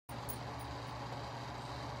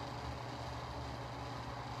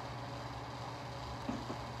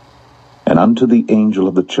unto the angel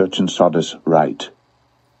of the church in Sardis write,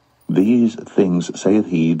 These things saith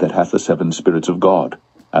he that hath the 7 spirits of God,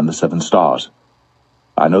 and the 7 stars.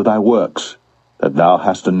 I know thy works, that thou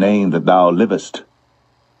hast a name that thou livest,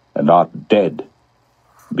 and art dead.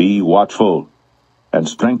 Be watchful, and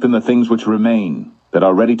strengthen the things which remain, that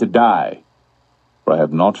are ready to die. For I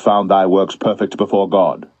have not found thy works perfect before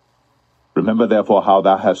God. Remember therefore how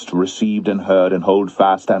thou hast received and heard, and hold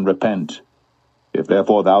fast and repent. If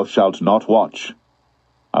therefore thou shalt not watch,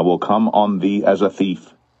 I will come on thee as a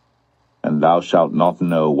thief, and thou shalt not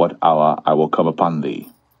know what hour I will come upon thee.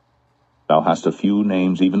 Thou hast a few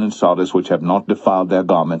names even in Sardis which have not defiled their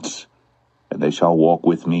garments, and they shall walk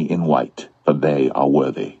with me in white, for they are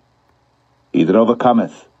worthy. He that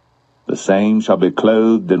overcometh, the same shall be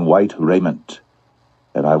clothed in white raiment,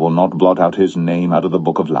 and I will not blot out his name out of the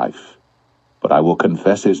book of life, but I will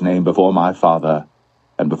confess his name before my Father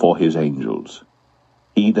and before his angels.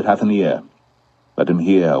 He that hath an ear, let him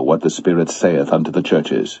hear what the Spirit saith unto the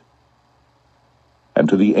churches. And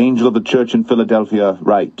to the angel of the church in Philadelphia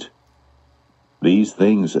write, These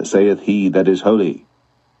things saith he that is holy,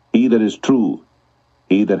 he that is true,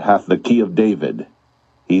 he that hath the key of David,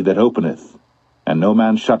 he that openeth, and no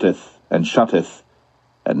man shutteth, and shutteth,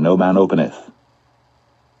 and no man openeth.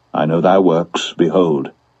 I know thy works,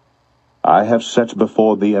 behold, I have set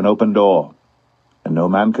before thee an open door, and no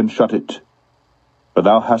man can shut it. For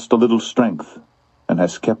thou hast a little strength, and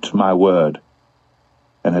hast kept my word,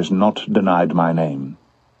 and hast not denied my name.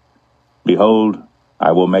 Behold,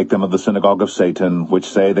 I will make them of the synagogue of Satan, which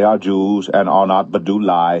say they are Jews, and are not, but do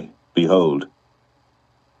lie. Behold,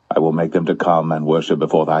 I will make them to come and worship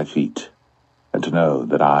before thy feet, and to know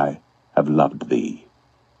that I have loved thee.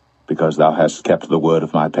 Because thou hast kept the word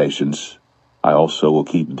of my patience, I also will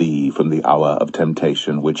keep thee from the hour of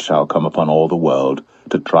temptation which shall come upon all the world,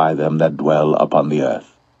 to try them that dwell upon the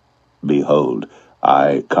earth. Behold,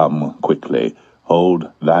 I come quickly.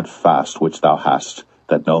 Hold that fast which thou hast,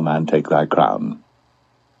 that no man take thy crown.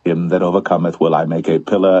 Him that overcometh will I make a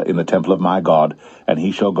pillar in the temple of my God, and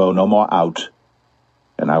he shall go no more out.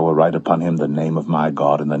 And I will write upon him the name of my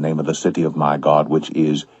God, and the name of the city of my God, which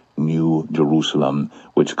is New Jerusalem,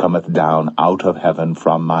 which cometh down out of heaven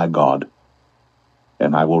from my God.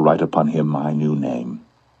 And I will write upon him my new name.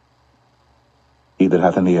 He that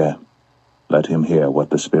hath an ear, let him hear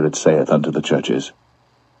what the Spirit saith unto the churches.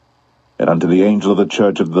 And unto the angel of the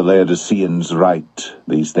church of the Laodiceans write,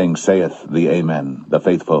 These things saith the Amen, the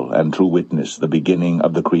faithful and true witness, the beginning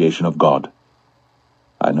of the creation of God.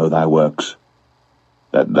 I know thy works,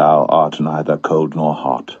 that thou art neither cold nor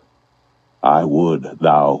hot. I would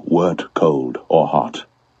thou wert cold or hot.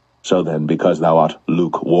 So then, because thou art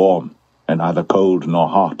lukewarm, and neither cold nor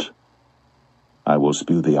hot, I will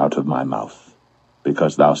spew thee out of my mouth.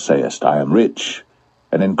 Because thou sayest, I am rich,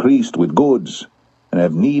 and increased with goods, and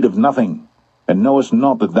have need of nothing, and knowest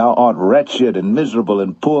not that thou art wretched, and miserable,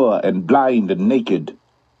 and poor, and blind, and naked.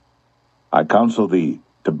 I counsel thee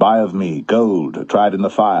to buy of me gold tried in the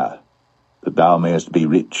fire, that thou mayest be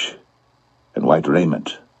rich, and white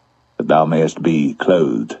raiment, that thou mayest be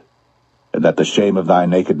clothed, and that the shame of thy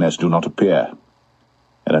nakedness do not appear,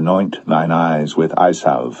 and anoint thine eyes with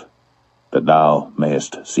eyesalve, that thou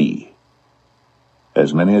mayest see.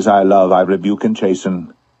 As many as I love I rebuke and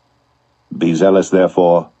chasten. Be zealous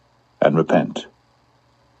therefore, and repent.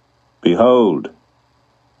 Behold,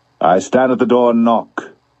 I stand at the door and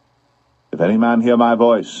knock. If any man hear my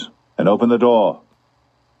voice, and open the door,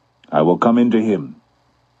 I will come into him,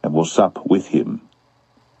 and will sup with him,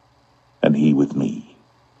 and he with me.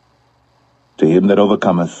 To him that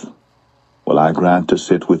overcometh will I grant to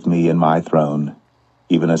sit with me in my throne,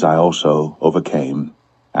 even as I also overcame,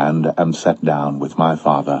 and am set down with my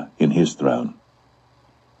Father in his throne.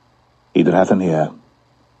 He that hath an ear,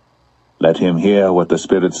 let him hear what the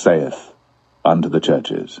Spirit saith unto the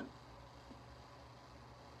churches.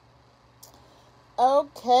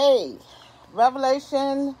 Okay,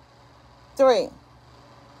 Revelation 3.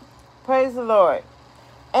 Praise the Lord.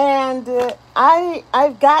 And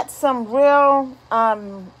I've got some real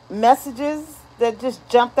messages that just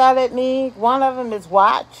jumped out at me. One of them is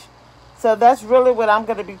watch. So that's really what I'm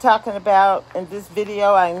going to be talking about in this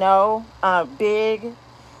video. I know, big.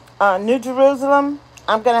 New Jerusalem,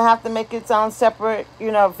 I'm going to have to make its own separate,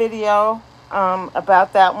 video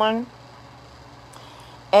about that one.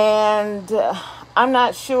 And I'm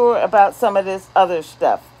not sure about some of this other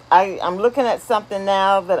stuff. I'm looking at something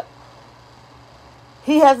now that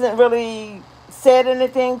he hasn't really said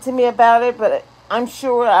anything to me about it, but I'm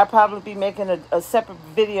sure I'll probably be making a separate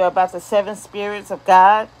video about the 7 spirits of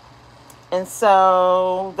God. And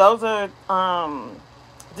so those are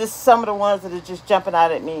just some of the ones that are just jumping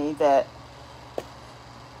out at me that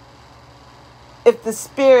if the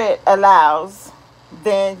Spirit allows,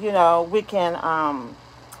 then we can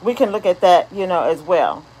look at that as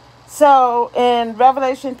well. So in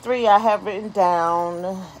Revelation 3, I have written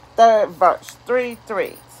down third verse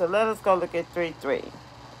 3:3. So let us go look at 3:3.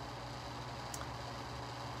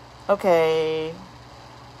 Okay.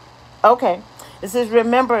 Okay. It says,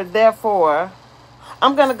 remember, therefore,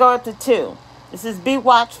 I'm going to go up to 2. It says, be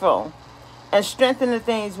watchful and strengthen the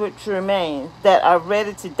things which remain that are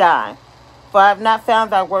ready to die. For I have not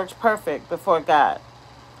found thy works perfect before God.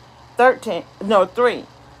 3.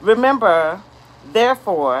 Remember,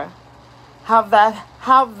 therefore,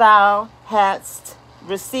 how thou hadst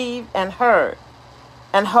received and heard,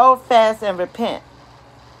 and hold fast and repent.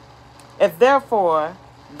 If therefore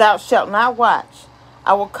thou shalt not watch,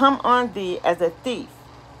 I will come on thee as a thief,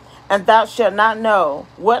 and thou shalt not know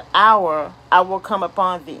what hour I will come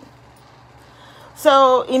upon thee.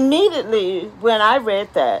 So immediately when I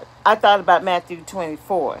read that, I thought about Matthew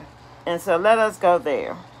 24. And so let us go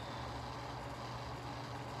there.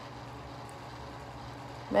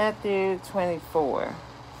 Matthew 24.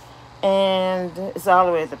 And it's all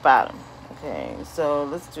the way at the bottom. Okay, so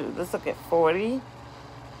let's look at 40.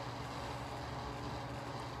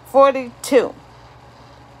 42.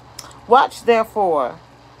 Watch therefore,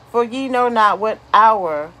 for ye know not what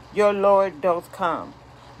hour your Lord doth come.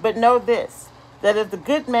 But know this, that if the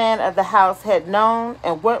good man of the house had known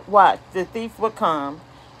and what watch the thief would come,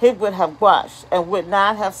 he would have watched, and would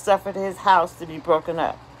not have suffered his house to be broken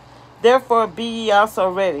up. Therefore be ye also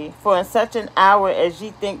ready, for in such an hour as ye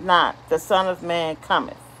think not, the Son of Man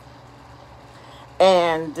cometh.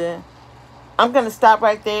 And I'm going to stop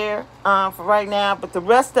right there for right now, but the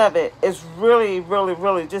rest of it is really, really,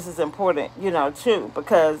 really just as important, too,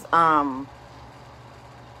 because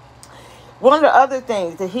one of the other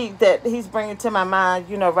things that he's bringing to my mind,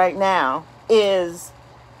 right now is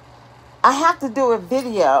I have to do a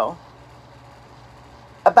video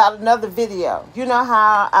about another video. You know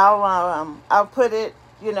how I'll put it,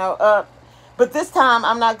 up, but this time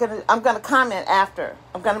I'm gonna comment after.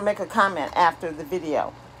 I'm gonna make a comment after the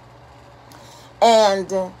video,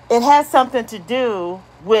 and it has something to do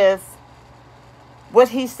with what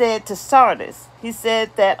he said to Sardis. He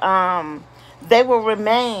said that they will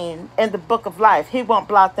remain in the book of life. He won't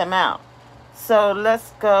blot them out. So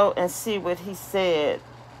let's go and see what he said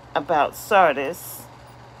about Sardis.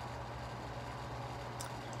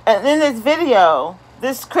 And in this video,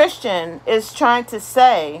 this Christian is trying to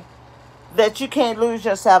say that you can't lose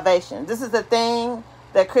your salvation. This is the thing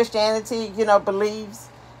that Christianity, believes,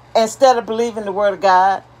 instead of believing the word of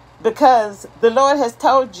God, because the Lord has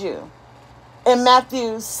told you in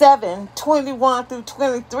Matthew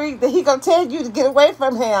 7:21-23 that he gonna tell you to get away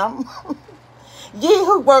from him. Ye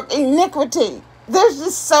who work iniquity. There's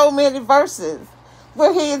just so many verses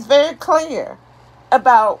where he is very clear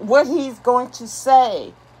about what he's going to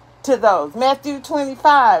say to those. Matthew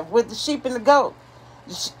 25 with the sheep and the goat.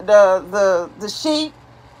 The sheep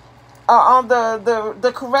are on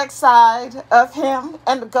the correct side of him,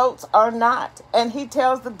 and the goats are not. And he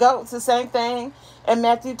tells the goats the same thing in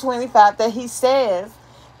Matthew 25 that he says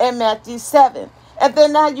in Matthew 7. And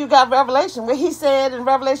then now you got Revelation, where he said in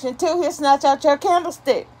Revelation 2, he'll snatch out your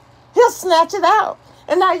candlestick. He'll snatch it out.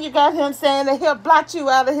 And now you got him saying that he'll blot you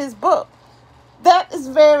out of his book. That is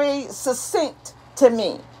very succinct to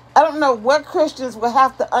me. I don't know what Christians will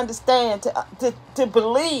have to understand to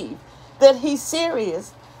believe that he's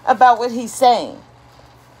serious about what he's saying.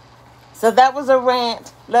 So that was a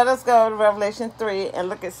rant. Let us go to Revelation 3 and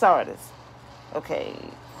look at Sardis. Okay.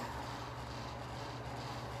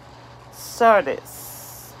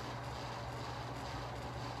 Sardis.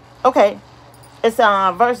 Okay. It's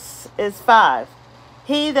verse is 5.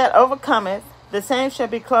 He that overcometh, the same shall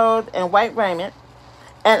be clothed in white raiment,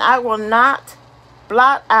 and I will not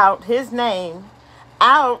blot out his name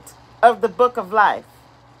out of the book of life,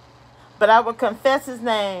 but I will confess his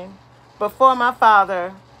name before my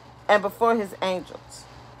Father and before his angels.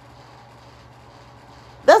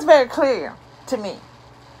 That's very clear to me.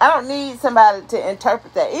 I don't need somebody to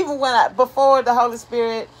interpret that. Even before the Holy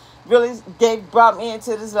Spirit really brought me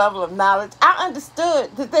into this level of knowledge, I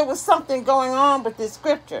understood that there was something going on with this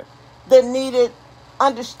scripture that needed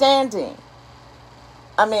understanding.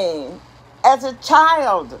 I mean, as a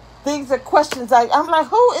child, these are questions I'm like,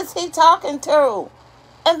 who is he talking to?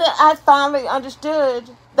 And then I finally understood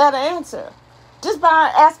that answer just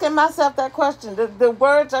by asking myself that question. The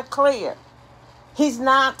words are clear. He's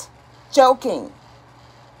not joking.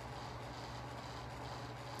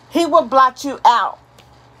 He will blot you out.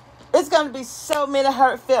 It's going to be so many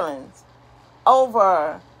hurt feelings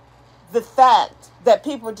over the fact that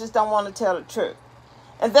people just don't want to tell the truth.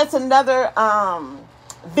 And that's another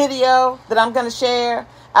video that I'm going to share.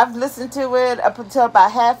 I've listened to it up until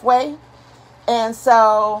about halfway. And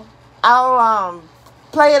so I'll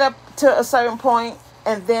play it up to a certain point,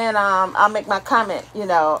 and then I'll make my comment,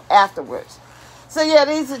 afterwards. So yeah,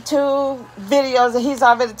 these are 2 videos that he's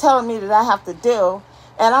already telling me that I have to do.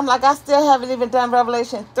 And I'm like, I still haven't even done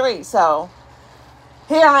Revelation 3. So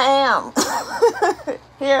here I am.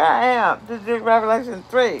 Here I am to do Revelation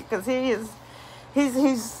 3, because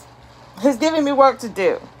he's giving me work to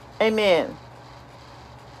do. Amen.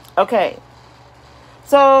 Okay.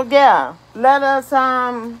 So yeah, let us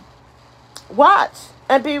watch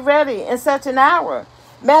and be ready in such an hour.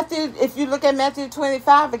 Matthew, if you look at Matthew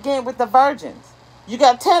 25 again with the virgins, you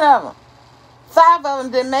got 10 of them. 5 of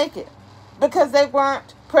them didn't make it because they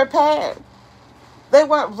weren't prepared. They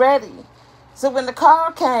weren't ready. So when the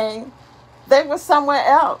call came, they were somewhere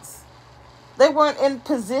else. They weren't in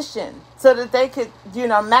position so that they could,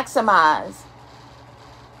 maximize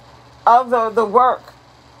all the work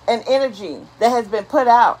and energy that has been put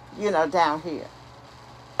out, down here.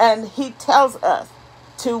 And he tells us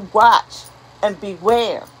to watch and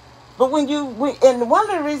beware. But and one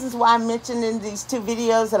of the reasons why I mentioned in these 2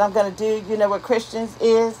 videos that I'm going to do, with Christians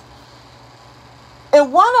is,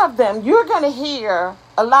 in one of them, you're going to hear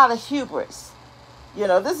a lot of hubris.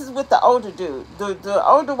 This is with the older dude. The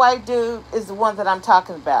older white dude is the one that I'm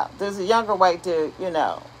talking about. There's a younger white dude,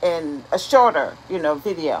 in a shorter,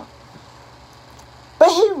 video. But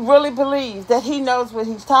he really believes that he knows what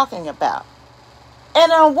he's talking about.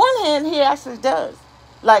 And on one hand, he actually does.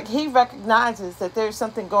 Like, he recognizes that there's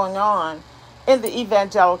something going on in the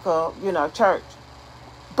evangelical, church.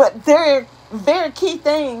 But there are very key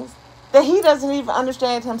things that he doesn't even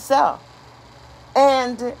understand himself.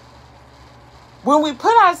 And when we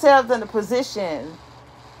put ourselves in a position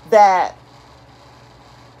that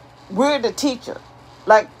we're the teacher,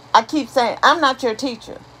 like I keep saying, I'm not your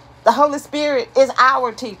teacher. The Holy Spirit is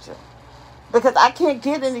our teacher, because I can't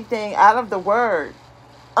get anything out of the Word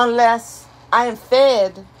unless I am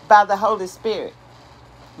fed by the Holy Spirit.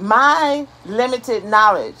 My limited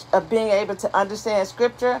knowledge of being able to understand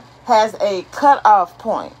Scripture has a cutoff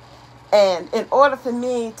point. And in order for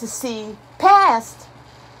me to see past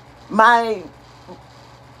my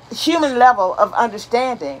human level of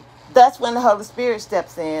understanding, that's when the Holy Spirit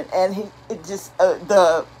steps in, and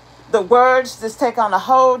the words just take on a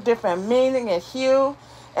whole different meaning and hue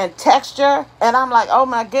and texture. And I'm like, oh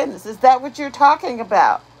my goodness, is that what you're talking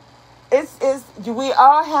about? We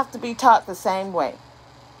all have to be taught the same way.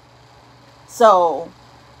 So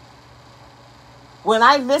when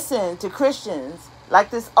I listen to Christians like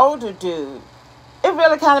this older dude, it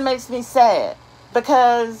really kind of makes me sad,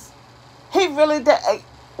 because he really does.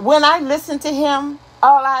 When I listen to him,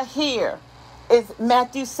 all I hear is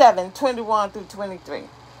Matthew 7:21 through 23.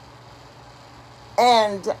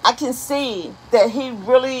 And I can see that he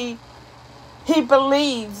believes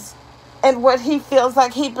in what he feels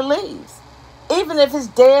like he believes, even if it's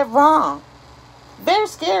dead wrong. Very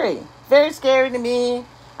scary to me.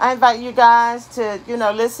 I invite you guys to,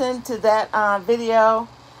 listen to that video.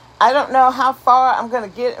 I don't know how far I'm going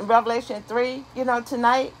to get in Revelation 3,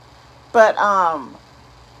 tonight, but I'm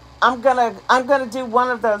going to do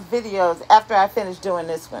one of those videos after I finish doing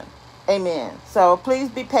this one. Amen. So please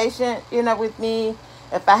be patient, with me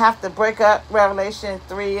if I have to break up Revelation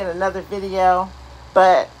 3 in another video.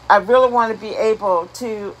 But I really want to be able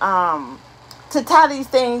to tie these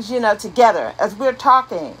things, together as we're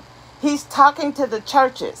talking. He's talking to the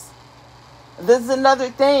churches. This is another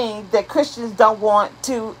thing that Christians don't want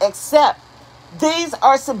to accept. These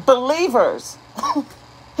are some believers.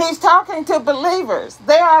 He's talking to believers.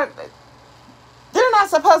 They're not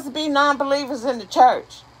supposed to be non-believers in the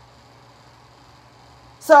church.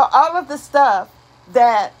 So all of the stuff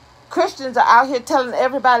that Christians are out here telling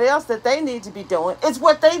everybody else that they need to be doing is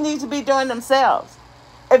what they need to be doing themselves.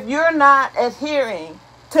 If you're not adhering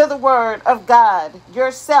to the Word of God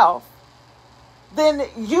yourself, then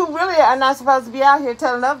you really are not supposed to be out here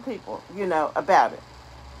telling other people, about it.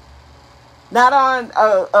 Not on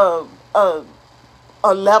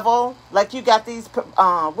a level like you got these,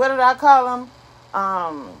 what did I call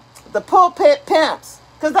them? The pulpit pimps,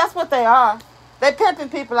 because that's what they are. They're pimping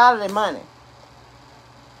people out of their money.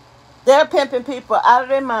 They're pimping people out of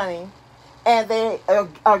their money, and they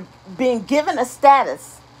are being given a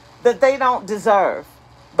status that they don't deserve,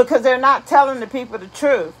 because they're not telling the people the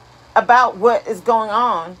truth about what is going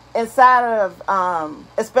on inside of,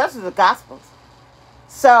 especially the Gospels.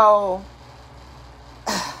 So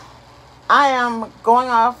I am going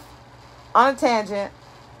off on a tangent,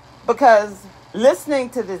 because listening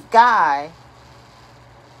to this guy,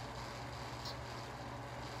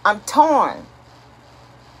 I'm torn.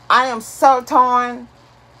 I am so torn.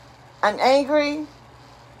 I'm angry.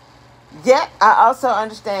 Yet I also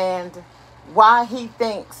understand why he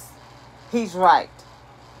thinks he's right.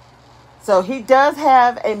 So he does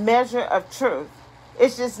have a measure of truth.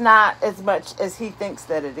 It's just not as much as he thinks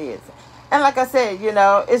that it is. And like I said,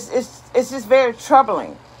 it's just very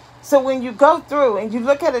troubling. So when you go through and you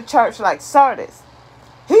look at a church like Sardis,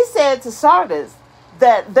 he said to Sardis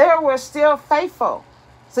that there were still faithful.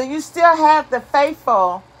 So you still have the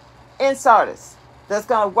faithful in Sardis that's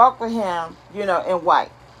going to walk with him, in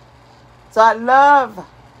white. So I love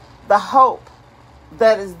the hope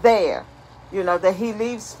that is there, that he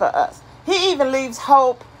leaves for us. He even leaves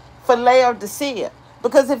hope for Laodicea.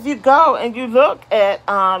 Because if you go and you look at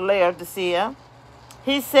Laodicea,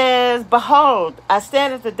 he says, "Behold, I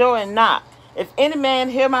stand at the door and knock. If any man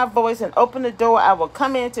hear my voice and open the door, I will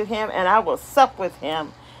come into him and I will sup with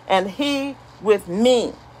him and he with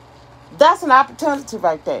me." That's an opportunity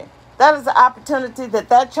right there. That is an opportunity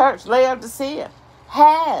that church, Laodicea,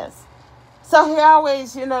 has. So he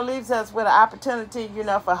always, leaves us with an opportunity,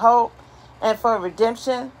 for hope and for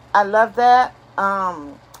redemption. I love that.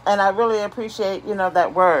 And I really appreciate,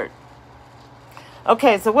 that word.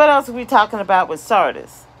 Okay, so what else are we talking about with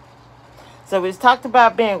Sardis? So we talked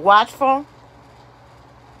about being watchful.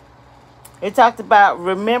 We talked about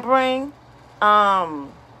remembering the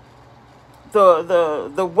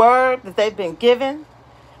word that they've been given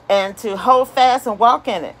and to hold fast and walk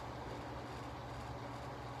in it.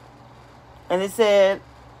 And it said,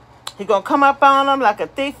 he's going to come up on them like a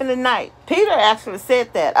thief in the night. Peter actually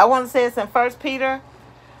said that. I want to say it's in 1 Peter.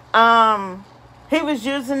 He was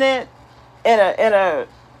using it in an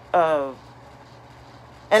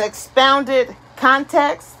expounded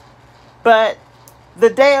context. But the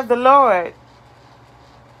day of the Lord,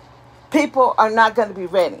 people are not going to be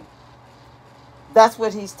ready. That's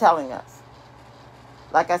what he's telling us.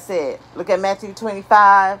 Like I said, look at Matthew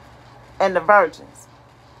 25 and the virgins.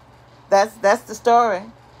 That's the story.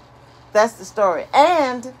 That's the story.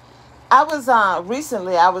 And I was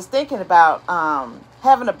recently I was thinking about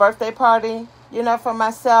having a birthday party, for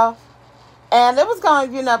myself. And it was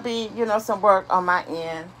going to, be, some work on my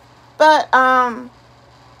end. But I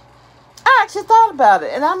actually thought about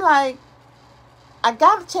it. And I'm like, I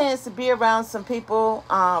got a chance to be around some people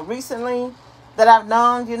recently that I've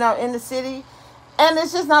known, in the city. And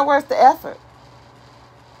it's just not worth the effort.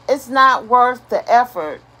 It's not worth the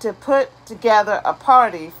effort to put together a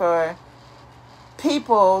party for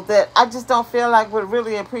people that I just don't feel like would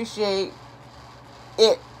really appreciate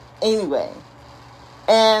it anyway.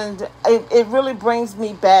 And it really brings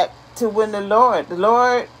me back to when the Lord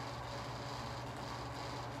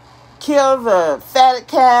killed the fatted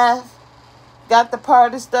calf, got the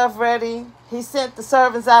party stuff ready. He sent the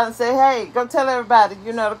servants out and said, "Hey, go tell everybody,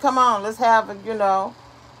 to come on, let's have a,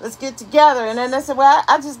 let's get together." And then they said, "Well,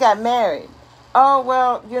 I just got married." "Oh,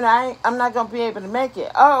 well, I'm not going to be able to make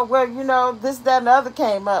it." "Oh, well, this, that, and the other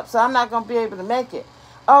came up, so I'm not going to be able to make it."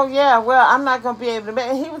 "Oh, yeah, well, I'm not going to be able to make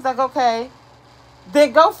it." And he was like, "Okay,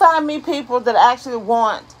 then go find me people that actually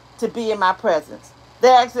want to be in my presence. They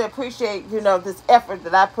actually appreciate, this effort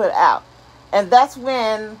that I put out." And that's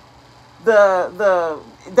when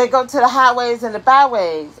they go to the highways and the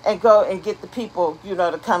byways and go and get the people,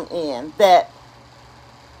 to come in. That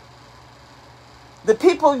the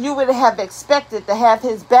people you would have expected to have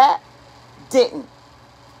his back didn't.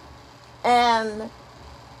 And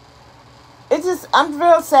I'm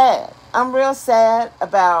real sad. I'm real sad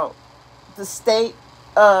about the state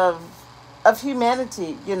of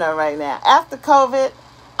humanity, right now. After COVID,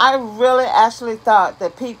 I really actually thought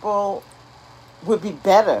that people would be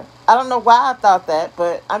better. I don't know why I thought that,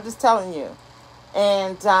 but I'm just telling you.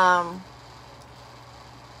 And, I'm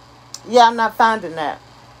not finding that.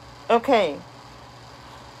 Okay.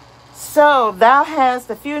 "So thou hast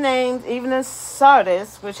a few names, even in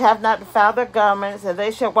Sardis, which have not defiled their garments, and they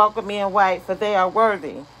shall walk with me in white, for they are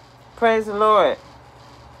worthy." Praise the Lord.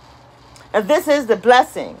 And this is the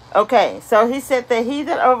blessing. Okay, so he said that he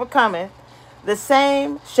that overcometh, the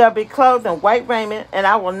same shall be clothed in white raiment, and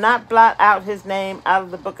I will not blot out his name out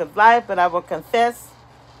of the book of life, but I will confess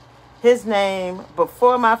his name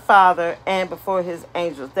before my Father and before his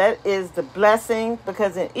angels. That is the blessing,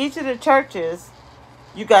 because in each of the churches,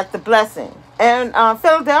 you got the blessing. And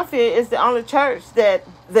Philadelphia is the only church that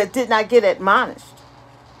did not get admonished.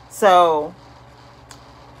 So,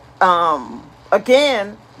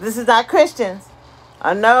 again, this is not Christians.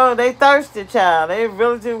 I know they thirsty, child. They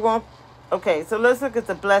really do want. Okay, so let's look at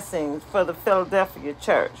the blessings for the Philadelphia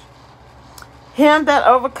church. "Him that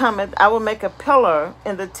overcometh, I will make a pillar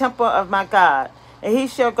in the temple of my God. and he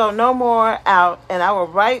shall go no more out, and I will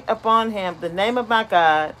write upon him the name of my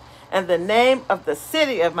God, and the name of the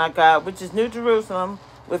city of my God, which is New Jerusalem,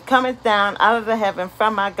 which cometh down out of the heaven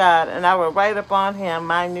from my God, and I will write upon him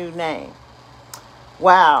my new name.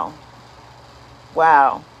 Wow.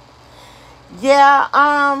 Wow. Yeah,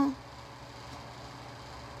 I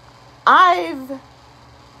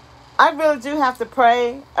really do have to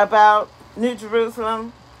pray about New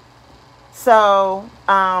Jerusalem. So,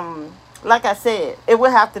 like I said, it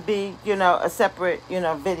would have to be, a separate,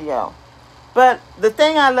 video. But the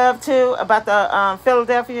thing I love too about the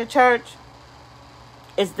Philadelphia church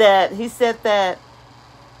is that he said that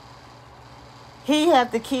he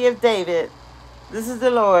had the key of David. This is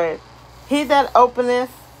the Lord. He that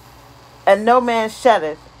openeth and no man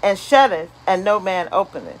shutteth, and shutteth and no man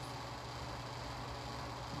openeth.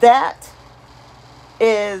 That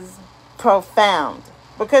is profound.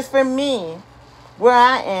 Because for me, where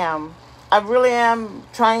I really am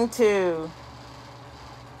trying to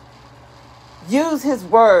use his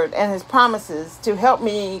word and his promises to help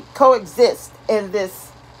me coexist in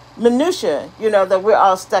this minutia, that we're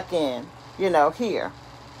all stuck in, here.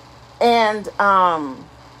 And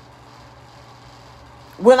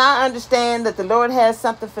when I understand that the Lord has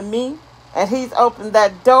something for me and he's opened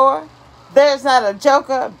that door, there's not a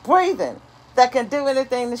joker breathing that can do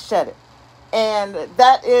anything to shut it. And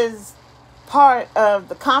that is part of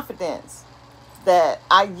the confidence that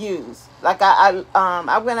I use. Like I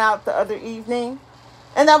went out the other evening,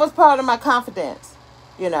 and that was part of my confidence,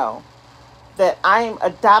 that I am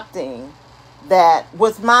adopting that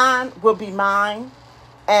what's mine will be mine,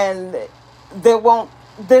 and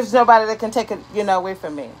there's nobody that can take it, away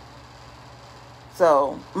from me.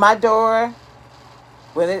 So my door,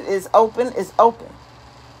 when it is open,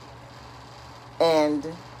 and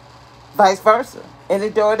vice versa. Any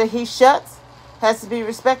door that he shuts has to be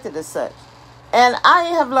respected as such. And I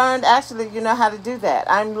have learned actually, how to do that.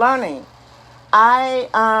 I'm learning. Like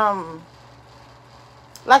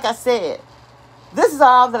I said, this is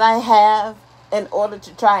all that I have in order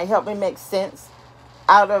to try and help me make sense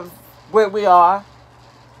out of where we are.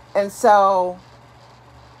 And so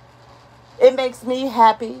it makes me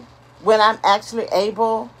happy when I'm actually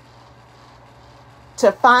able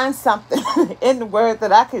to find something in the word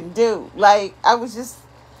that I can do. Like, I was just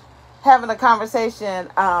having a conversation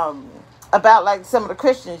about like some of the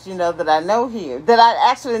Christians, that I know here, that I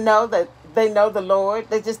actually know that they know the Lord.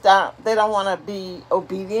 They don't want to be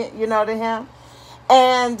obedient, to him.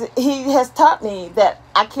 And he has taught me that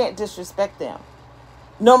I can't disrespect them.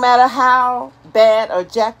 No matter how bad or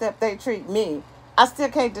jacked up they treat me, I still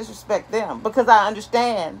can't disrespect them because I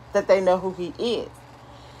understand that they know who he is.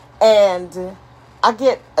 And I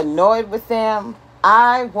get annoyed with them.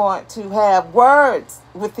 I want to have words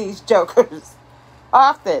with these jokers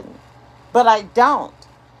often, but I don't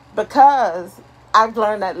because I've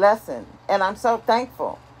learned that lesson, and I'm so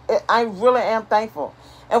thankful. I really am thankful.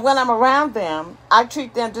 And when I'm around them, I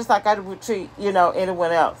treat them just like I would treat,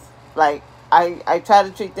 anyone else. Like, I try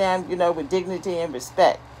to treat them, with dignity and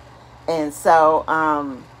respect. And so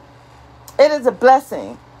it is a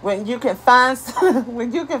blessing when you can find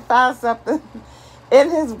something in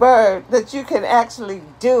his word that you can actually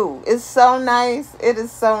do. It's so nice. It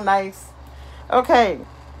is so nice. Okay.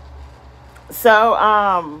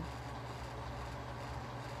 So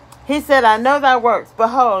he said, I know thy works.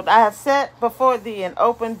 Behold, I have set before thee an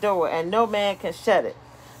open door, and no man can shut it.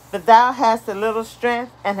 But thou hast a little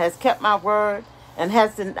strength, and hast kept my word, and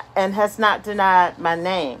hast not denied my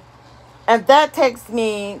name. And that takes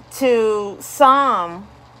me to Psalm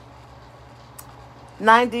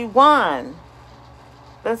 91.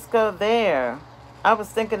 Let's go there. I was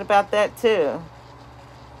thinking about that too.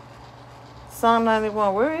 Psalm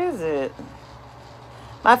 91, where is it?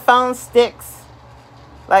 My phone sticks.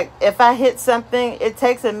 Like, if I hit something, it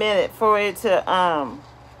takes a minute for it to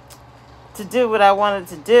do what I wanted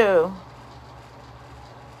to do.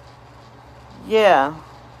 Yeah.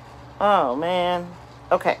 Oh, man.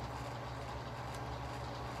 Okay.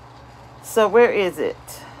 So where is it?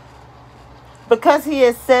 Because he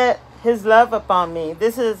has set his love upon me.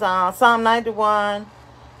 This is Psalm 91,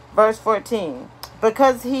 verse 14.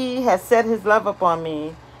 Because he has set his love upon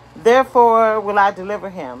me, therefore will I deliver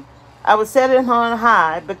him. I will set him on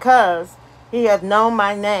high because he hath known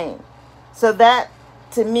my name. So that,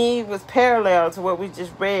 to me, was parallel to what we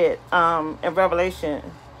just read in Revelation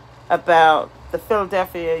about the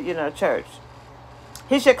Philadelphia, church.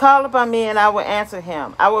 He shall call upon me, and I will answer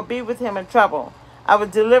him. I will be with him in trouble. I will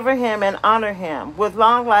deliver him and honor him. With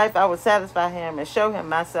long life I will satisfy him and show him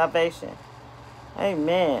my salvation.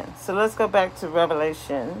 Amen. So let's go back to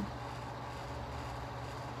Revelation.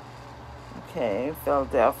 Okay,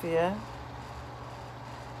 Philadelphia.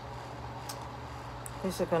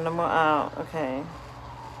 He should come no more out. Okay.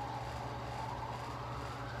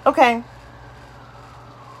 Okay.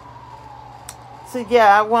 So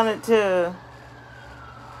yeah, I wanted to.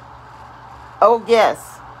 Oh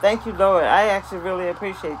yes, thank you, Lord. I actually really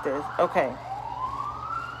appreciate this. Okay.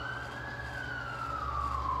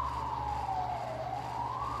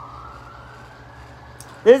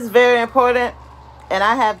 This is very important, and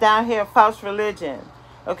I have down here false religion.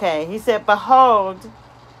 Okay, he said, "Behold,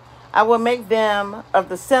 I will make them of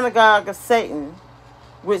the synagogue of Satan,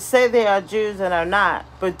 which say they are Jews and are not,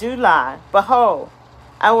 but do lie. Behold,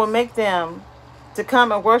 I will make them to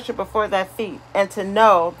come and worship before thy feet, and to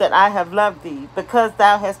know that I have loved thee, because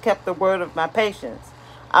thou hast kept the word of my patience.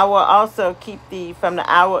 I will also keep thee from the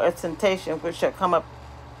hour of temptation, which shall come up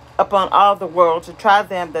upon all the world, to try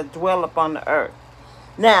them that dwell upon the earth."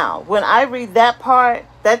 Now, when I read that part,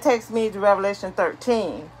 that takes me to Revelation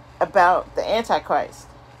 13 about the Antichrist.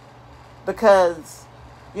 Because,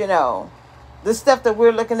 you know, the stuff that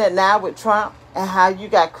we're looking at now with Trump, and how you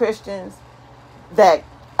got Christians that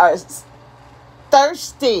are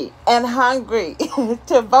thirsty and hungry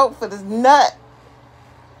to vote for this nut,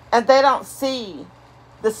 and they don't see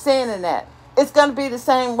the sin in that. It's going to be the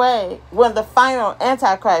same way when the final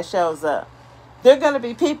Antichrist shows up. There are going to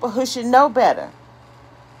be people who should know better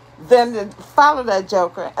than to follow that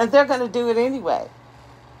joker, and they're going to do it anyway.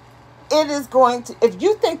 It is going to, if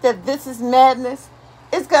you think that this is madness,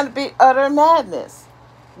 it's going to be utter madness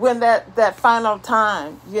when that final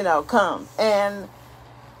time, you know, comes. And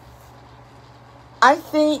I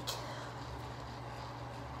think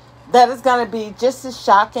that is going to be just as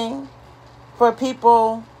shocking for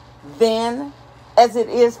people then as it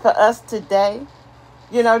is for us today.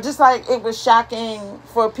 You know, just like it was shocking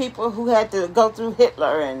for people who had to go through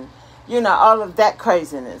Hitler and, you know, all of that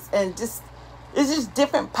craziness. And just, it's just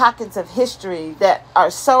different pockets of history that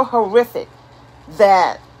are so horrific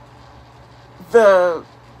that the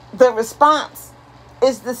response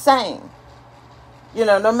is the same. You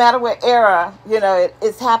know, no matter what era, you know,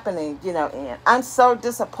 it's happening, you know, in. I'm so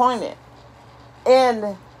disappointed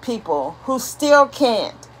in people who still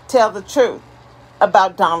can't tell the truth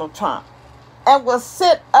about Donald Trump, and will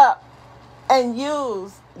sit up and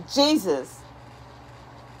use Jesus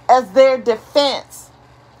as their defense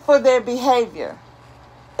for their behavior.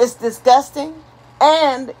 It's disgusting,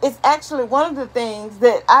 and it's actually one of the things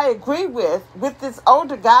that I agree with this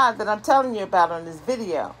older guy that I'm telling you about on this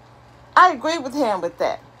video. I agree with him with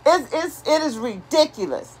that. It is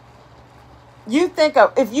ridiculous. You think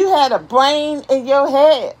of, if you had a brain in your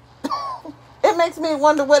head, it makes me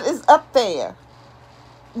wonder what is up there.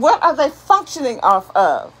 What are they functioning off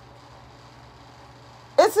of?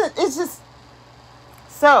 It's just,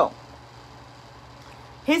 so,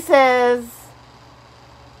 he says,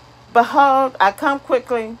 "Behold, I come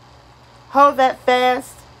quickly. Hold that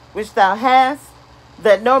fast which thou hast,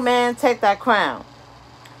 that no man take thy crown."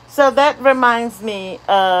 So that reminds me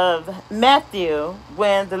of Matthew,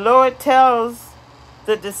 when the Lord tells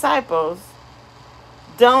the disciples,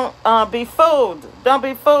 don't be fooled. Don't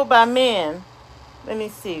be fooled by men. Let me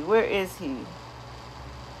see. Where is he?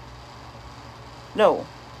 No.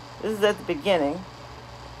 This is at the beginning.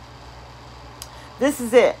 This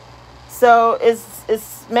is it. So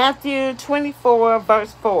it's Matthew 24,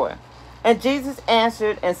 verse 4. "And Jesus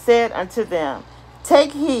answered and said unto them,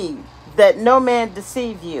 Take heed that no man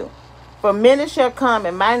deceive you. For many shall come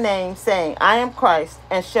in my name, saying, I am Christ,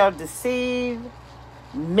 and shall deceive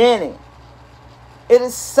many." It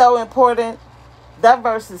is so important. That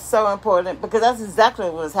verse is so important, because that's exactly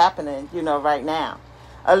what's happening, you know, right now.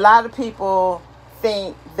 A lot of people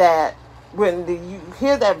think that when you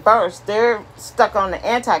hear that verse, they're stuck on the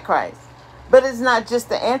Antichrist. But it's not just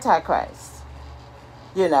the Antichrist.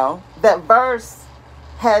 You know, that verse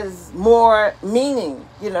has more meaning,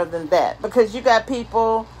 you know, than that. Because you got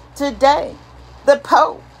people today, the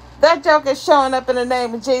Pope, that joke is showing up in the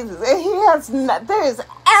name of Jesus. And there is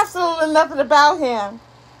absolutely nothing about him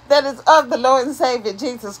that is of the Lord and Savior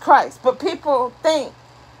Jesus Christ. But people think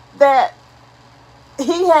that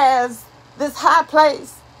he has this high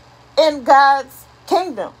place in God's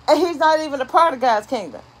kingdom, and he's not even a part of God's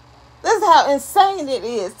kingdom. This is how insane it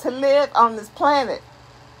is to live on this planet.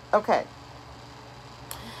 Okay.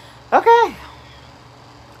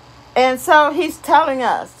 And so he's telling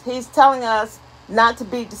us not to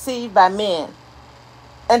be deceived by men.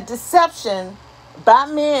 And deception by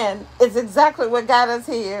men is exactly what got us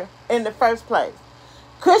here in the first place.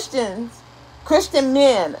 Christian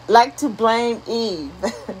men like to blame Eve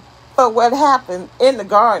for what happened in the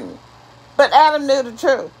garden. But Adam knew the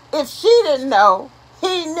truth. If she didn't know,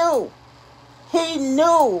 he knew. he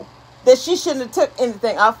knew that she shouldn't have took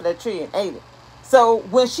anything off of that tree and ate it. So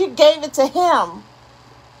when she gave it to him,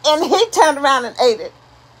 and he turned around and ate it,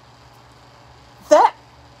 that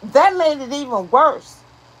made it even worse.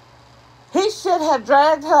 He should have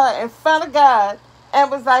dragged her in front of God and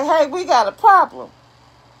was like, hey, we got a problem.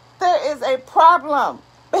 There is a problem.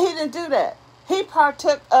 But he didn't do that. He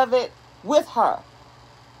partook of it with her,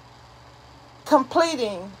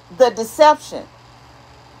 completing the deception.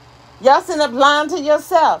 Y'all end up lying to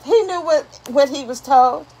yourself. He knew what he was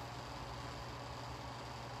told.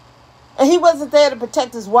 And he wasn't there to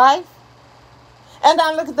protect his wife. And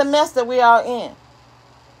now look at the mess that we are in.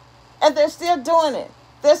 And they're still doing it.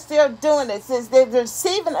 They're still doing it. Since they're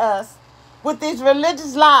deceiving us with these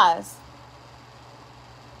religious lies.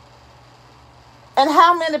 And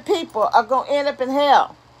how many people are going to end up in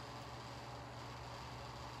hell?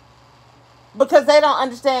 Because they don't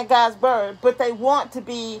understand God's word, but they want to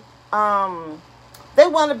be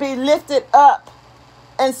lifted up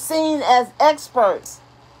and seen as experts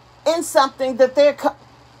in something that they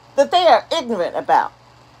are ignorant about.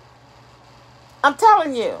 I'm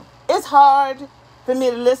telling you, it's hard for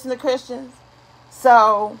me to listen to Christians.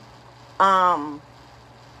 So,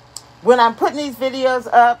 when I'm putting these videos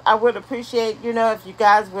up, I would appreciate, if you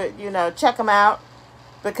guys would, check them out,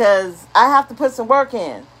 because I have to put some work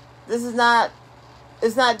in. It's not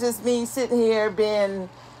just me sitting here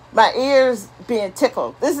my ears being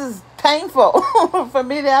tickled. This is painful for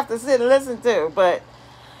me to have to sit and listen to, but,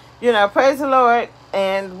 praise the Lord,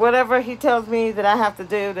 and whatever he tells me that I have to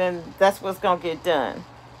do, then that's what's going to get done.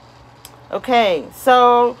 Okay,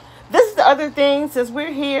 so this is the other thing, since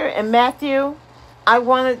we're here in Matthew, I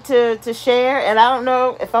wanted to share, and I don't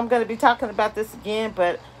know if I'm going to be talking about this again,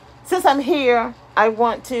 but since I'm here, I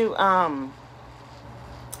want to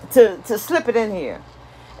slip it in here.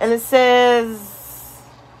 And it says,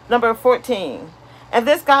 number 14, and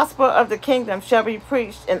this gospel of the kingdom shall be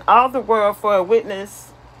preached in all the world for a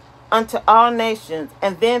witness unto all nations,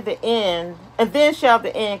 and then shall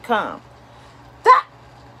the end come.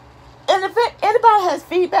 And if anybody has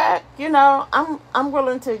feedback, I'm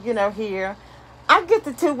willing to, hear. I get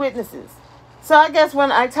the two witnesses. So I guess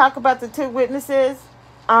when I talk about the two witnesses,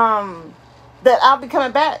 that I'll be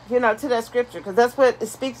coming back, to that scripture, because that's what it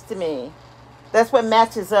speaks to me. That's what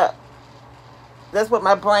matches up. That's what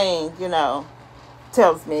my brain,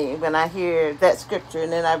 tells me when I hear that scripture,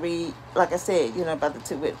 and then I read, like I said, about the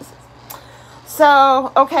two witnesses.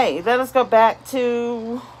 So, okay, let us go back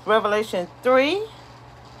to Revelation 3.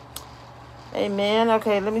 Amen.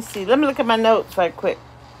 Okay, let me see. Let me look at my notes right quick.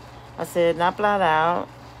 I said, not blot out.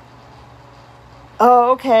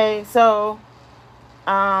 Oh, okay. So,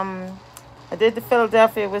 I did the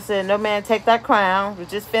Philadelphia, which said, no man take that crown. We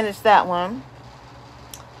just finished that one.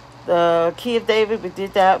 The Key of David, we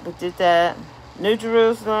did that. New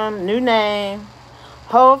Jerusalem, new name.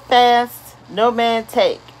 Hold fast, no man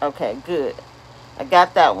take. Okay, good. I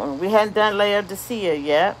got that one. We hadn't done Laodicea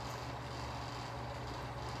yet.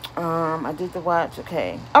 I did the watch.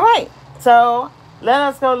 Okay. All right. So let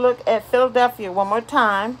us go look at Philadelphia one more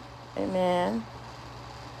time. Amen.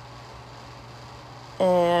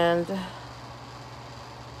 And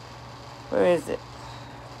where is it?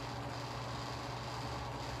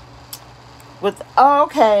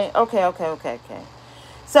 Okay.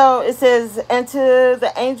 So it says, and to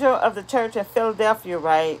the angel of the church in Philadelphia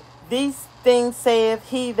write, these things saith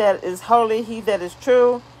he that is holy, he that is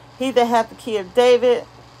true, he that hath the key of David.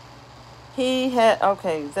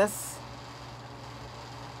 Okay.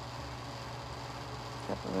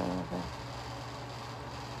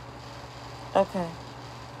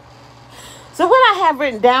 So what I have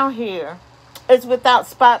written down here is without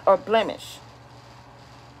spot or blemish.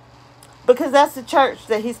 Because that's the church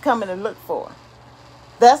that he's coming to look for.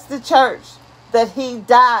 That's the church that he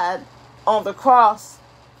died on the cross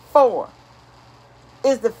for.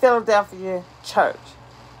 Is the Philadelphia church.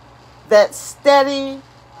 That steady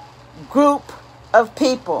group of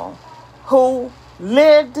people who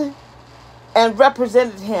lived and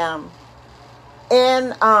represented him in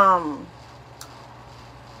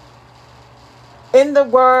the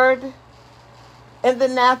word, in the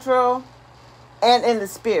natural, and in the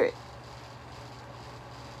spirit.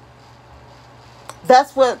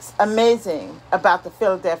 That's what's amazing about the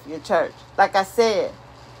Philadelphia church. Like I said,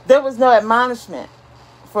 there was no admonishment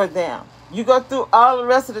for them. You go through all the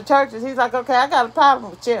rest of the churches, he's like, okay, I got a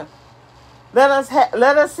problem with you. Let us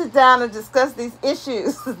sit down and discuss these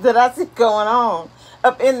issues that I see going on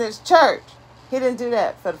up in this church. He didn't do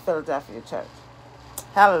that for the Philadelphia church.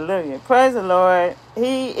 Hallelujah. Praise the Lord.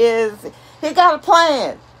 He got a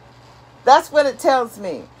plan. That's what it tells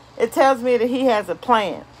me. It tells me that he has a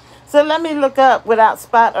plan. So let me look up without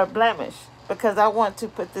spot or blemish, because I want to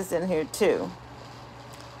put this in here too.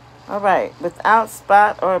 All right, without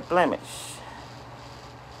spot or blemish.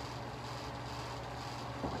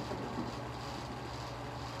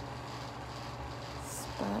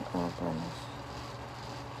 Spot or blemish.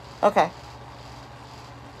 Okay.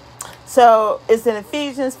 So it's in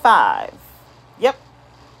Ephesians 5. Yep.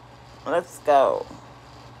 Let's go.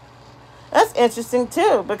 That's interesting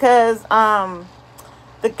too, because the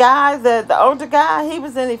older guy, he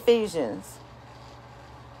was in Ephesians.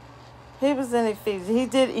 He was in Ephesians. He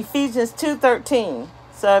did Ephesians 2:13.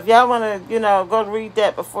 So if y'all want to, go read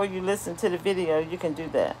that before you listen to the video, you can do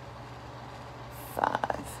that. 5.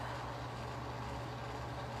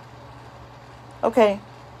 Okay.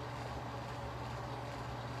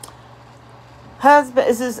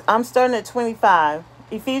 I'm starting at 25.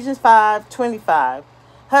 Ephesians 5:25.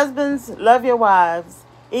 Husbands, love your wives,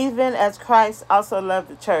 even as Christ also loved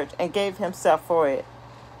the church and gave himself for it,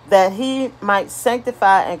 that he might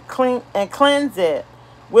sanctify and cleanse it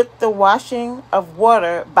with the washing of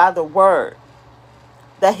water by the word,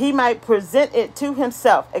 that he might present it to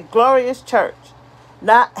himself a glorious church,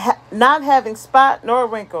 not having spot nor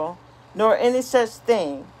wrinkle nor any such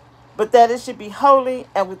thing, but that it should be holy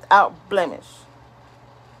and without blemish.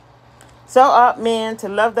 So ought men to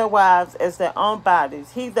love their wives as their own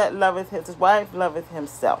bodies. He that loveth his wife loveth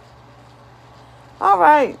himself. All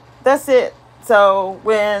right, that's it. So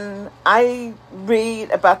when I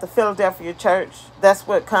read about the Philadelphia church, that's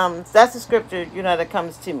the scripture, that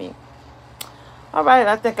comes to me. All right,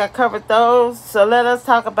 I think I covered those. So let us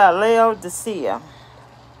talk about Laodicea.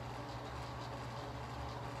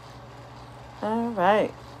 All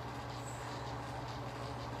right.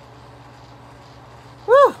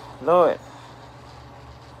 Whew, Lord.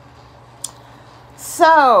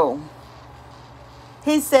 So,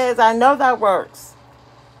 he says, I know thy works,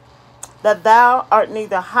 that thou art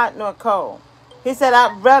neither hot nor cold. He said,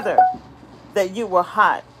 I'd rather that you were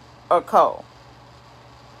hot or cold.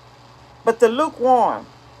 But the lukewarm,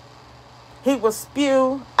 he will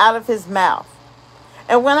spew out of his mouth.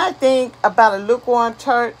 And when I think about a lukewarm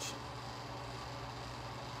church,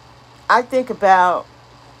 I think about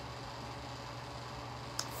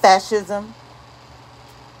fascism.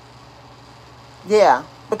 Yeah,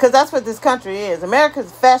 because that's what this country is. America's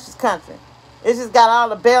a fascist country. It's just got all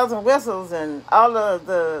the bells and whistles and all of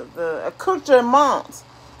the accoutrements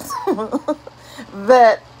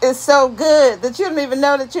that is so good that you don't even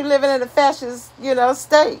know that you're living in a fascist,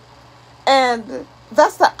 state. And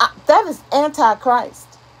that is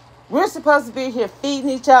anti-Christ. We're supposed to be here feeding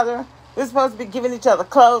each other. We're supposed to be giving each other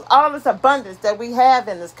clothes. All this abundance that we have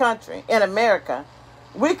in this country, in America,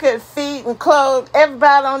 we could feed and clothe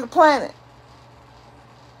everybody on the planet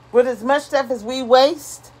with as much stuff as we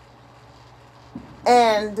waste.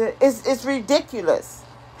 And it's ridiculous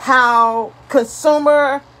how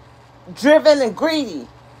consumer driven and greedy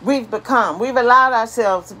we've become. We've allowed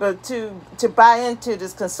ourselves to buy into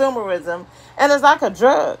this consumerism, and it's like a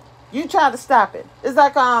drug. You try to stop it. It's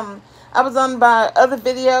like I was on my other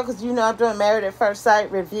video, because I'm doing Married at First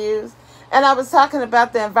Sight reviews, and I was talking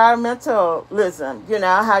about the environmentalism,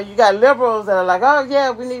 how you got liberals that are like, oh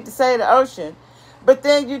yeah, we need to save the ocean. But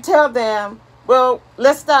then you tell them, well,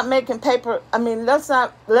 let's stop making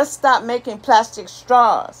let's stop making plastic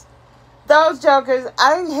straws. Those jokers,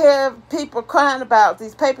 I hear people crying about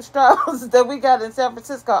these paper straws that we got in San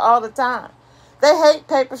Francisco all the time. They hate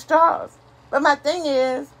paper straws. But my thing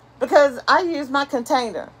is, because I use my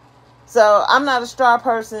container, so I'm not a straw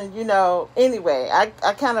person, anyway. I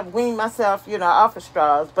kind of wean myself, off of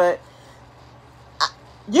straws, but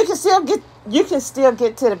you can still get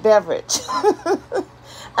to the beverage.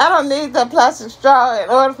 I don't need the plastic straw in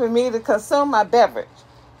order for me to consume my beverage.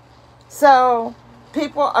 So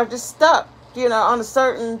people are just stuck, on a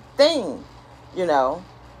certain thing,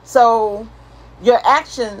 So your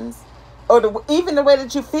actions, or even the way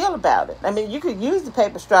that you feel about it. I mean, you could use the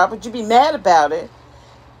paper straw, but you'd be mad about it.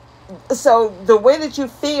 So the way that you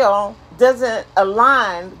feel doesn't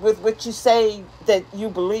align with what you say that you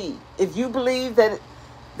believe. If you believe that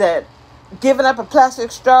giving up a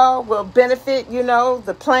plastic straw will benefit,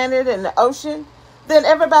 the planet and the ocean, then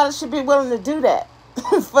everybody should be willing to do that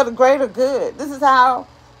for the greater good. This is how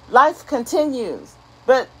life continues.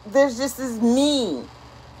 But there's just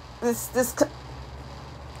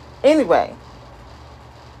anyway.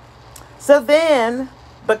 So then,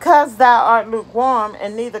 because thou art lukewarm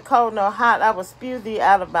and neither cold nor hot, I will spew thee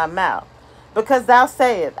out of my mouth. Because thou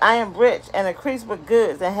sayest, I am rich and increase with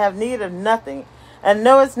goods and have need of nothing, and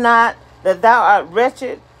knowest not that thou art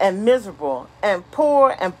wretched and miserable and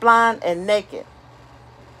poor and blind and naked.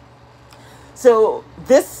 So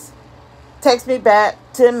this takes me back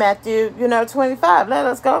to Matthew, 25. Let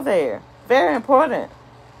us go there. Very important.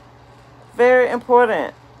 Very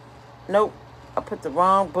important. Nope. I put the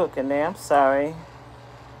wrong book in there. I'm sorry.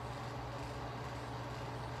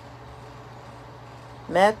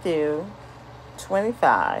 Matthew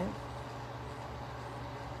 25.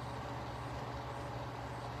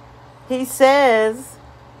 He says,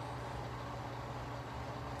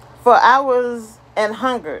 "For I was an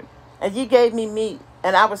hungered, and ye gave me meat,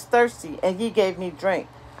 and I was thirsty, and ye gave me drink.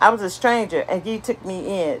 I was a stranger, and ye took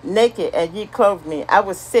me in, naked, and ye clothed me. I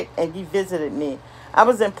was sick, and ye visited me. I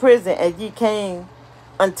was in prison, and ye came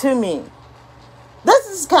unto me." This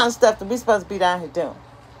is the kind of stuff that we're supposed to be down here doing.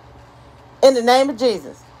 In the name of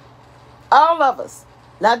Jesus. All of us.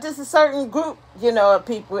 Not just a certain group, of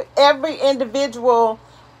people. Every individual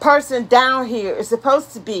person down here is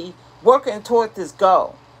supposed to be working toward this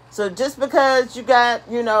goal. So just because you got,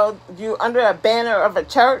 you under a banner of a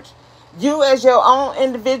church, you as your own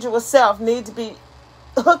individual self need to be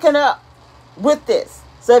hooking up with this.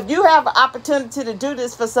 So if you have an opportunity to do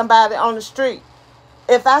this for somebody on the street,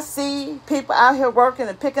 if I see people out here working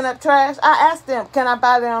and picking up trash, I ask them, can I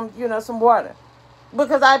buy them, some water?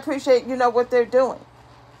 Because I appreciate, what they're doing.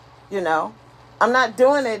 I'm not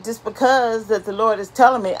doing it just because that the Lord is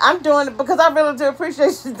telling me. I'm doing it because I really do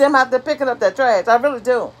appreciate them out there picking up that trash. I really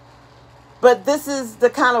do. But this is the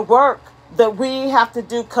kind of work that we have to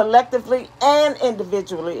do collectively and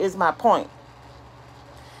individually is my point.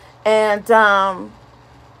 And,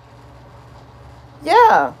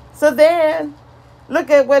 yeah. So then, look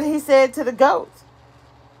at what he said to the goats.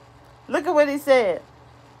 Look at what he said.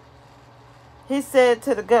 He said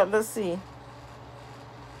to the goat, let's see.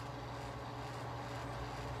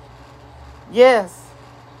 Yes.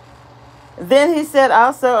 Then he said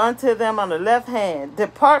also unto them on the left hand,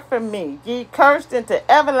 "Depart from me, ye cursed, into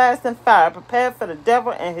everlasting fire, prepared for the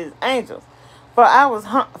devil and his angels. For I was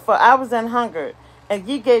an hungered, and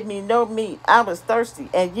ye gave me no meat. I was thirsty,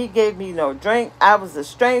 and ye gave me no drink. I was a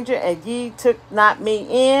stranger, and ye took not me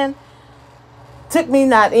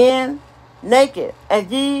not in, naked,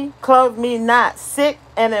 and ye clothed me not, sick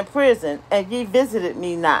and in prison, and ye visited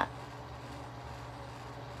me not."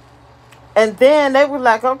 And then they were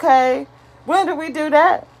like, okay, when did we do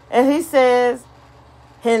that? And he says,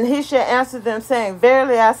 and he shall answer them, saying,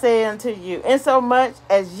 "Verily I say unto you, insomuch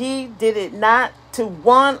as ye did it not to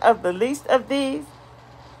one of the least of these,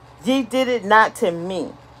 ye did it not to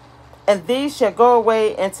me. And these shall go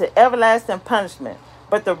away into everlasting punishment,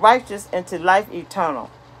 but the righteous into life eternal."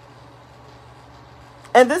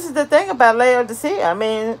 And this is the thing about Laodicea. I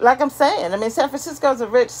mean, like I'm saying, San Francisco is a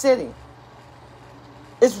rich city.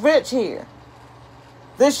 It's rich here.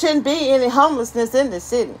 There shouldn't be any homelessness in this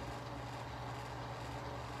city.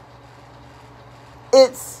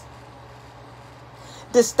 It's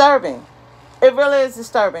disturbing. It really is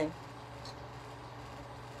disturbing.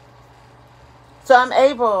 So I'm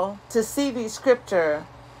able to see these scripture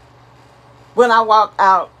when I walk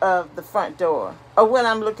out of the front door or when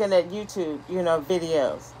I'm looking at YouTube,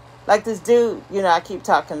 videos. Like this dude, I keep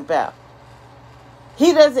talking about.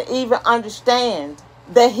 He doesn't even understand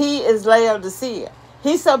that he is Laodicea.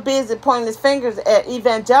 He's so busy pointing his fingers at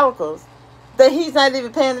evangelicals that he's not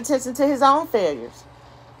even paying attention to his own failures.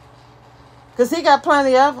 Because he got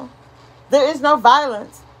plenty of them. There is no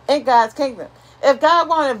violence in God's kingdom. If God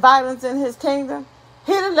wanted violence in his kingdom,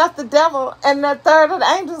 he'd have left the devil and the third of the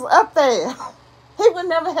angels up there. He would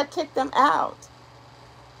never have kicked them out.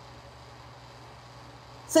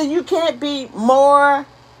 So you can't be more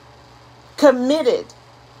committed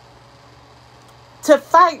to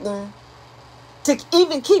fighting to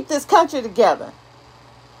even keep this country together.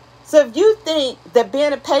 So if you think that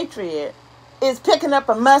being a patriot is picking up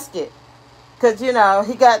a musket, because, he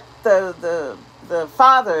got the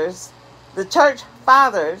fathers, the church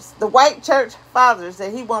fathers, the white church fathers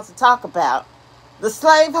that he wants to talk about, the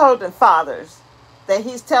slaveholding fathers that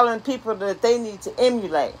he's telling people that they need to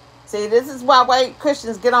emulate. See, this is why white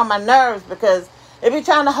Christians get on my nerves, because they be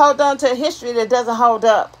trying to hold on to a history that doesn't hold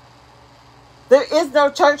up. There is no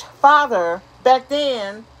church father back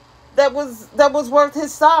then that was worth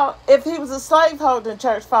his salt if he was a slaveholding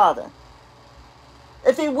church father.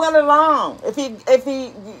 If he went along,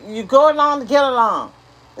 you go along to get along.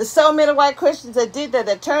 There's so many white Christians that did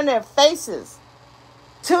that turned their faces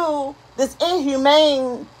to this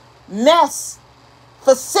inhumane mess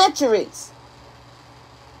for centuries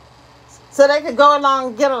so they could go along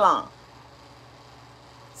and get along.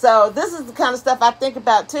 So this is the kind of stuff I think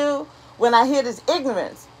about too when I hear this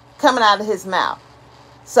ignorance coming out of his mouth.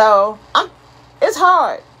 So it's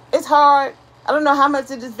hard. It's hard. I don't know how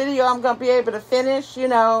much of this video I'm going to be able to finish,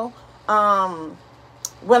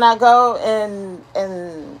 when I go and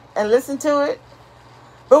listen to it.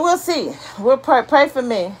 But we'll see. We'll pray for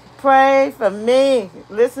me. Pray for me.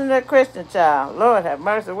 Listen to a Christian child. Lord have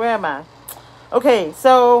mercy. Where am I? Okay,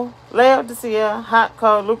 so Laodicea, hot,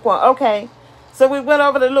 cold, lukewarm. Okay, so we went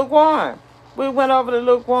over the lukewarm.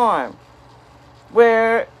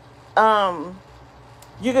 Where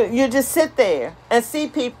you just sit there and see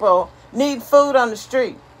people need food on the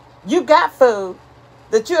street. You got food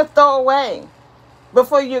that you'll throw away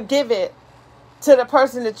before you give it to the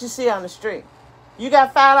person that you see on the street. You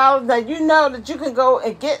got $5 that you know that you can go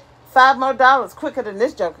and get $5 more quicker than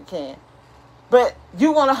this joker can. But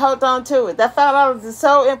you want to hold on to it. That $5 is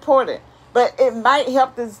so important. But it might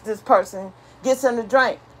help this person get something to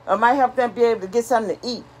drink. Or might help them be able to get something to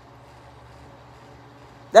eat.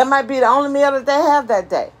 That might be the only meal that they have that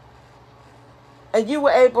day. And you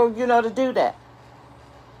were able, to do that.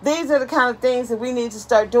 These are the kind of things that we need to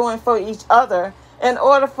start doing for each other in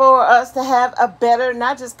order for us to have a better,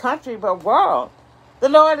 not just country, but world. The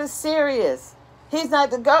Lord is serious. He's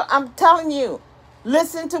not the go. I'm telling you,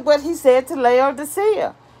 listen to what he said to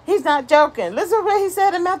Laodicea. He's not joking. Listen to what he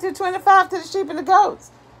said in Matthew 25 to the sheep and the goats.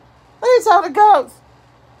 What he told the goats?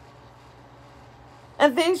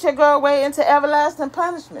 And these shall go away into everlasting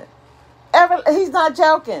punishment. He's not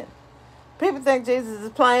joking. People think Jesus is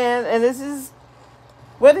playing, and this is,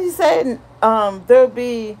 what did he say? There'll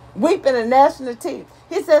be weeping and gnashing of teeth.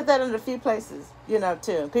 He said that in a few places, too.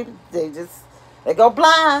 And people, they go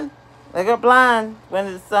blind. They go blind when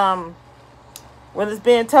it's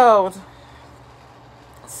being told.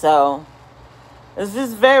 So it's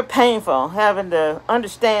just very painful having to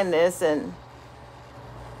understand this, and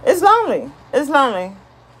it's lonely. It's lonely.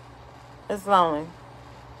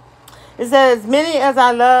 It says, many as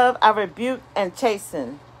I love, I rebuke and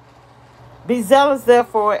chasten. Be zealous,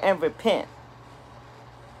 therefore, and repent.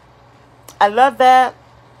 I love that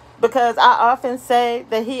because I often say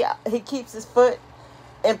that he keeps his foot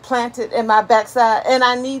implanted in my backside, and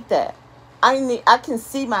I need that. I can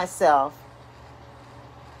see myself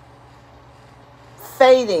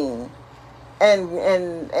fading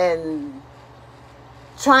and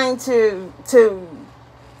trying to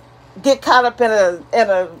get caught up in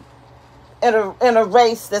a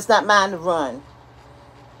race that's not mine to run.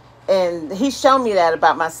 And he showed me that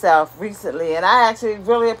about myself recently, and I actually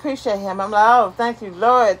really appreciate him. I'm like, oh, thank you,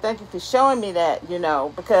 Lord. Thank you for showing me that,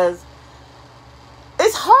 because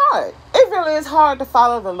it's hard. It really is hard to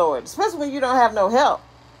follow the Lord, especially when you don't have no help.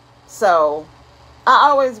 So I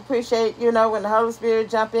always appreciate, when the Holy Spirit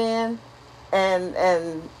jump in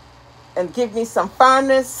and give me some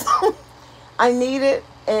firmness. I need it.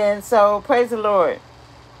 And so praise the Lord.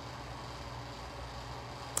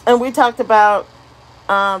 And we talked about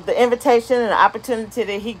the invitation and the opportunity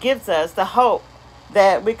that he gives us, the hope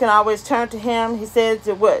that we can always turn to him. He says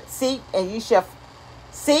to what? Seek and ye shall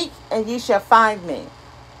find me.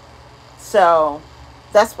 So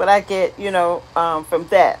that's what I get, from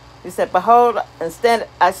that. He said, Behold, I stand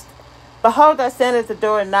at the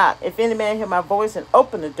door and knock. If any man hear my voice and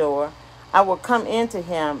open the door, I will come into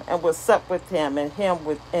him and will sup with him and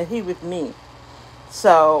he with me.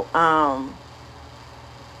 So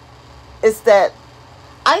it's that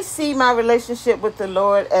I see my relationship with the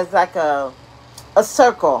Lord as like a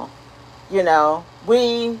circle. He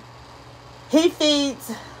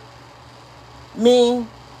feeds me,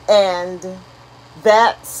 and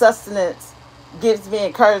that sustenance gives me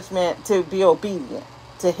encouragement to be obedient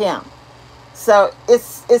to him. So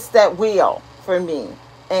it's that wheel for me.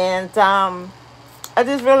 And I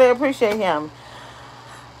just really appreciate him.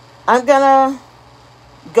 I'm going to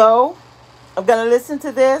go. I'm going to listen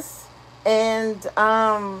to this. And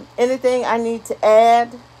anything I need to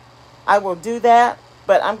add, I will do that.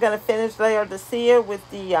 But I'm going to finish Laodicea with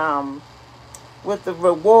the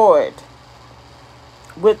reward.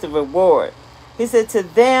 With the reward. He said, to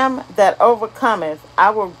them that overcometh,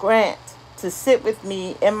 I will grant to sit with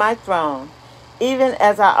me in my throne, even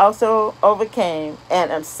as I also overcame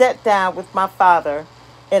and am set down with my Father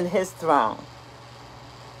in his throne.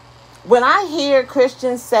 When I hear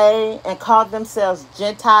Christians say and call themselves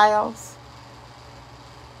Gentiles,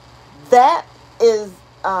 that is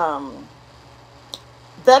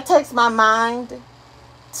that takes my mind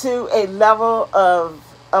to a level of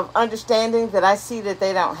understanding that I see that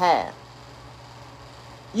they don't have.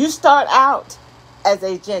 You start out as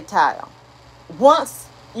a Gentile. Once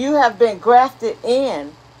you have been grafted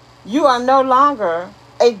in, you are no longer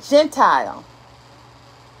a Gentile.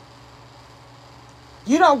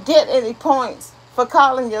 You don't get any points for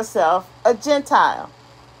calling yourself a Gentile.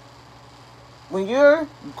 When you're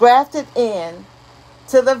grafted in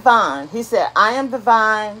to the vine, he said, I am the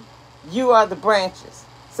vine, you are the branches.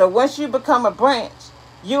 So once you become a branch,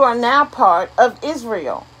 you are now part of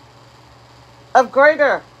Israel, of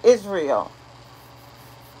greater Israel.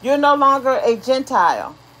 You're no longer a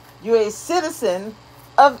Gentile. You're a citizen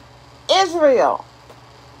of Israel.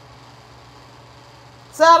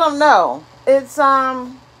 So I don't know. It's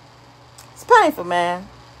painful, man.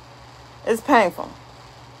 It's painful.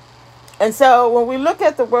 And so when we look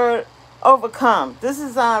at the word overcome, this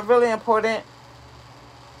is really important,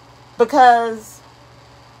 because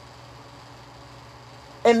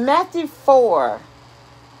in Matthew 4,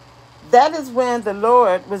 that is when the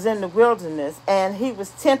Lord was in the wilderness and he was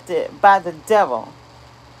tempted by the devil.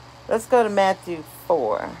 Let's go to Matthew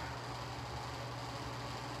 4.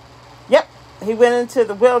 Yep, he went into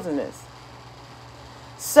the wilderness.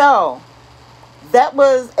 So that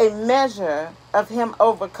was a measure of him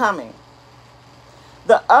overcoming.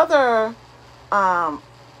 The other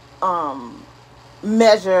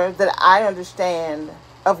measure that I understand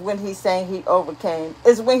of when he's saying he overcame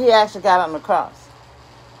is when he actually got on the cross.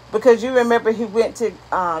 Because you remember he went to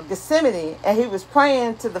Gethsemane and he was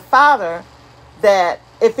praying to the Father that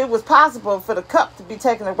if it was possible for the cup to be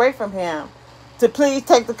taken away from him, to please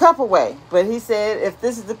take the cup away. But he said, if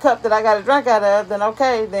this is the cup that I got to drink out of, then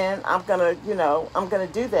okay, then I'm going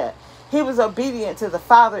to do that. He was obedient to the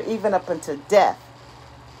Father even up unto death,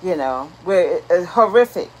 where it's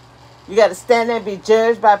horrific. You got to stand there and be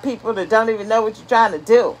judged by people that don't even know what you're trying to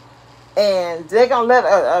do. And they're going to let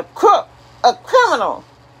a crook, a criminal,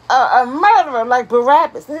 a murderer like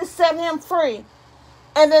Barabbas, they set him free.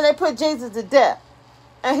 And then they put Jesus to death.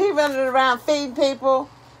 And he running around feeding people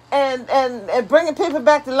and bringing people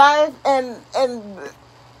back to life and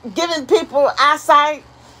giving people eyesight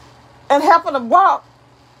and helping them walk.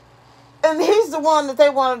 And he's the one that they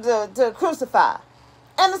wanted to crucify.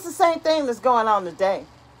 And it's the same thing that's going on today.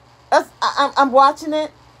 I'm watching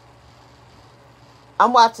it.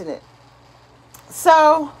 I'm watching it.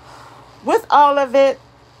 So, with all of it,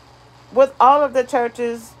 with all of the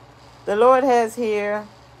churches, the Lord has here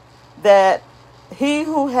that he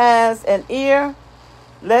who has an ear,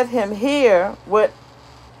 let him hear what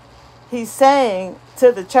he's saying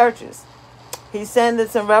to the churches. He's saying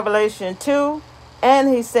this in Revelation 2, and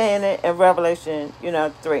he's saying it in Revelation,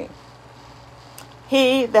 3.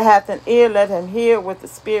 He that hath an ear, let him hear what the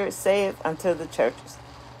Spirit saith unto the churches.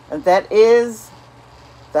 And that is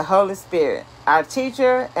the Holy Spirit, our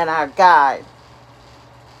teacher and our guide.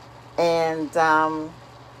 And I'm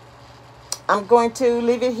going to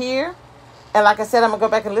leave it here. And like I said, I'm going to go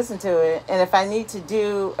back and listen to it. And if I need to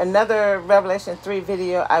do another Revelation 3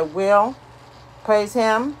 video, I will. Praise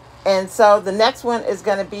him. And so the next one is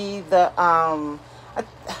going to be the, I'm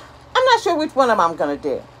not sure which one of them I'm going to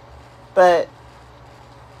do. But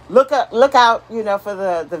look out, for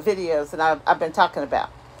the videos that I've been talking about.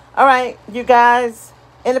 All right, you guys,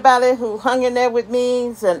 anybody who hung in there with me,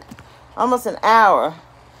 it's almost an hour.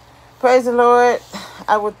 Praise the Lord.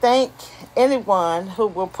 I would thank anyone who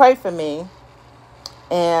will pray for me.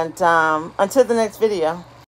 And until the next video.